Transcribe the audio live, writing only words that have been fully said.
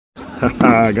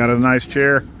I got a nice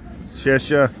chair.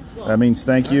 Shesha. That means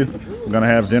thank you. We're gonna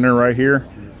have dinner right here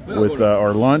with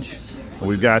our lunch.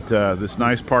 We've got this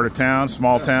nice part of town,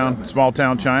 small town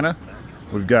China.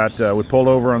 We've got, we pulled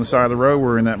over on the side of the road.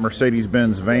 We're in that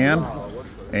Mercedes-Benz van,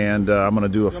 and I'm gonna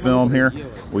do a film here.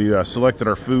 We selected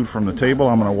our food from the table.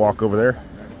 I'm gonna walk over there.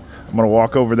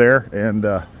 And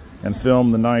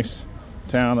film the nice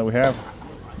town that we have.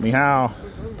 Ni hao.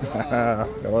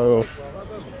 Hello.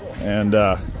 And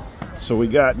so we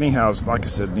got ni hao's, like I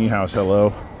said, ni hao's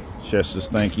hello. Shesh says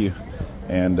thank you.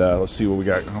 And let's see what we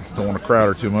got. Don't want to crowd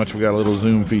her too much. We got a little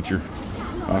zoom feature.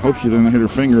 I hope she didn't hit her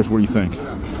fingers. What do you think?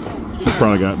 She's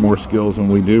probably got more skills than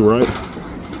we do, right?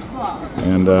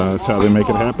 And that's how they make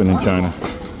it happen in China.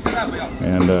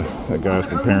 And that guy's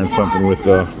comparing something with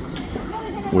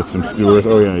some skewers.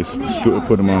 Oh yeah, he's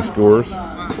put them on skewers.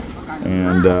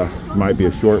 And might be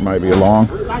a short, might be a long.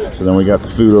 So then we got the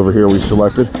food over here we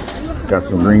selected. Got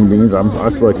some green beans. I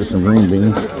selected some green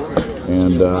beans.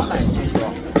 And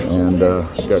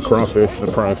got crawfish,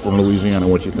 probably from Louisiana.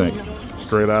 What you think?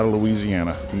 Straight out of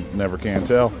Louisiana. Never can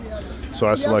tell. So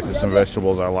I selected some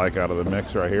vegetables I like out of the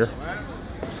mix right here.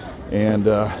 And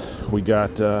we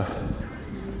got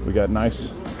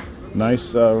nice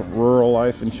rural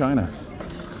life in China.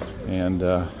 And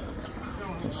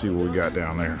let's see what we got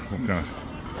down there. What kind of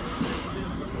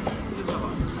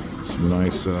some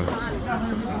nice.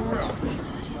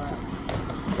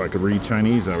 If I could read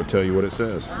Chinese, I would tell you what it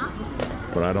says,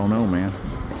 but I don't know, man.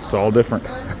 It's all different.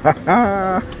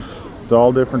 It's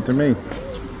all different to me.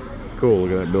 Cool.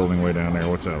 Look at that building way down there.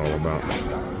 What's that all about?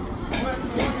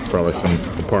 Probably some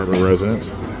apartment residence.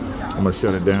 I'm gonna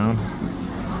shut it down.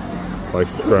 Like,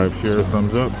 subscribe, share,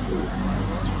 thumbs up.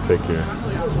 Take care.